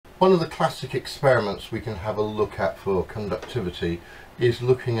One of the classic experiments we can have a look at for conductivity is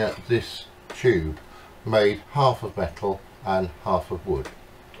looking at this tube made half of metal and half of wood.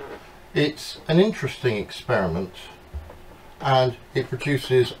 It's an interesting experiment and it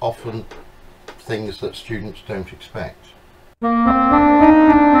produces often things that students don't expect.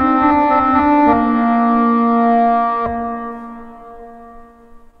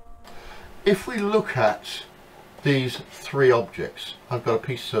 If we look at these three objects, I've got a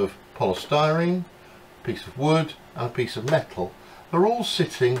piece of polystyrene, a piece of wood and a piece of metal. They're all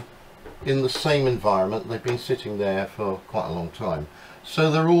sitting in the same environment. They've been sitting there for quite a long time, so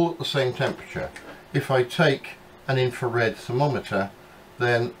they're all at the same temperature. If I take an infrared thermometer,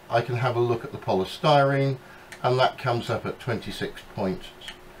 then I can have a look at the polystyrene and that comes up at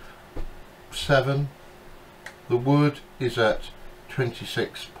 26.7. the wood is at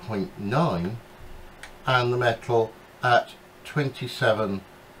 26.9 and the metal at 27.6,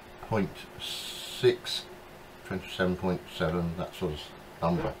 27.7, that sort of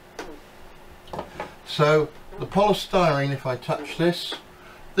number. So the polystyrene, if I touch this,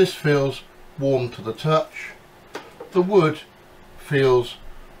 this feels warm to the touch. The wood feels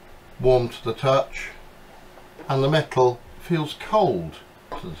warm to the touch and the metal feels cold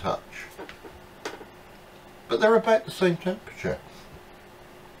to the touch. But they're about the same temperature.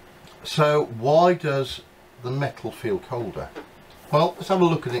 So why does the metal feel colder? Well, let's have a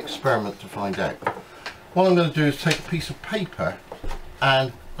look at the experiment to find out. What I'm going to do is take a piece of paper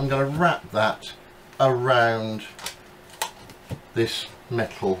and I'm going to wrap that around this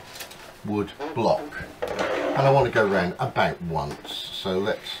metal wood block. And I want to go around about once. So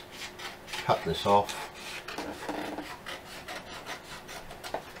let's cut this off.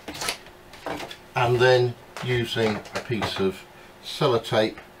 And then using a piece of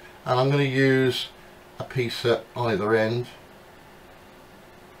sellotape, and I'm going to use a piece at either end.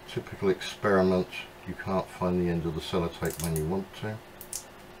 Typical experiment, you can't find the end of the sellotape when you want to.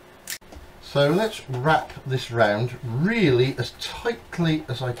 So let's wrap this round really as tightly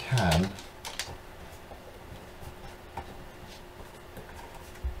as I can.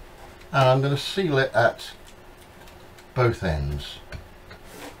 And I'm going to seal it at both ends.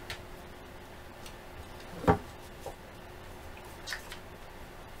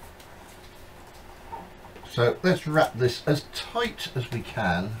 So let's wrap this as tight as we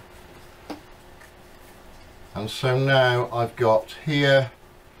can. And so now I've got here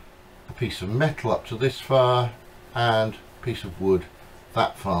a piece of metal up to this far and a piece of wood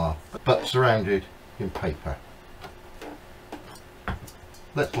that far, but surrounded in paper.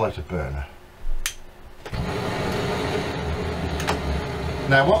 Let's light a burner.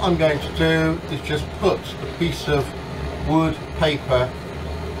 Now what I'm going to do is just put the piece of wood paper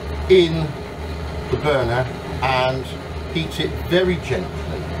in the burner and heat it very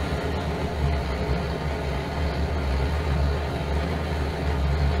gently.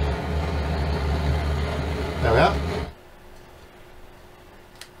 There we are.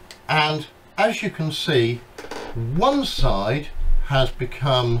 And as you can see, one side has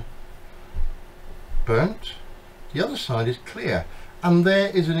become burnt, the other side is clear, and there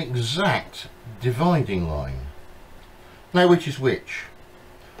is an exact dividing line. Now which is which?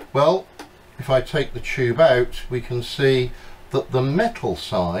 Well, if I take the tube out, we can see that the metal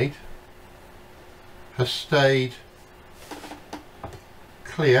side has stayed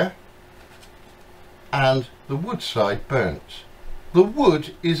clear and the wood side burnt. The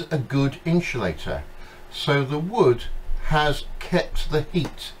wood is a good insulator, so the wood has kept the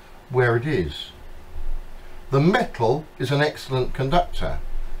heat where it is. The metal is an excellent conductor.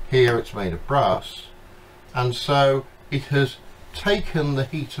 Here it's made of brass, and so it has taken the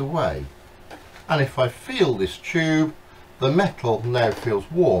heat away. And if I feel this tube, the metal now feels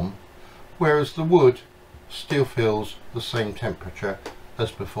warm, whereas the wood still feels the same temperature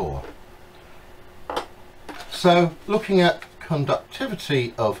as before. So looking at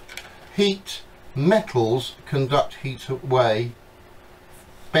conductivity of heat, metals conduct heat away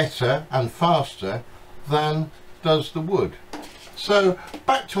better and faster than does the wood. So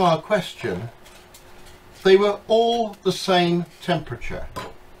back to our question, they were all the same temperature.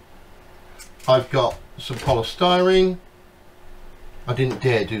 I've got some polystyrene. I didn't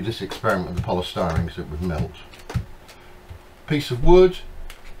dare do this experiment with the polystyrene because it would melt. Piece of wood.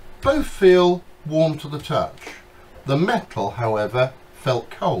 Both feel warm to the touch. The metal, however, felt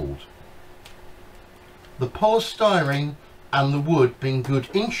cold. The polystyrene and the wood, being good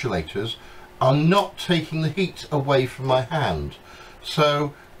insulators, are not taking the heat away from my hand.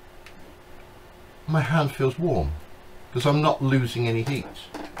 So my hand feels warm because I'm not losing any heat.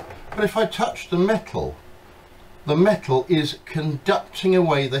 But if I touch the metal, the metal is conducting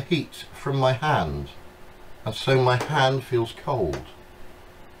away the heat from my hand, and so my hand feels cold.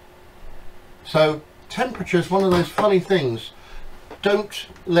 So temperature is one of those funny things. Don't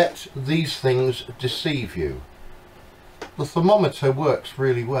let these things deceive you. The thermometer works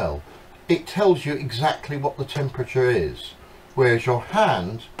really well. It tells you exactly what the temperature is, whereas your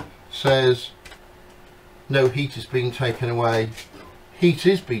hand says no heat is being taken away, heat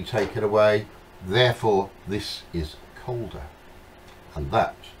is being taken away, therefore this is colder. And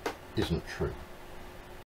that isn't true.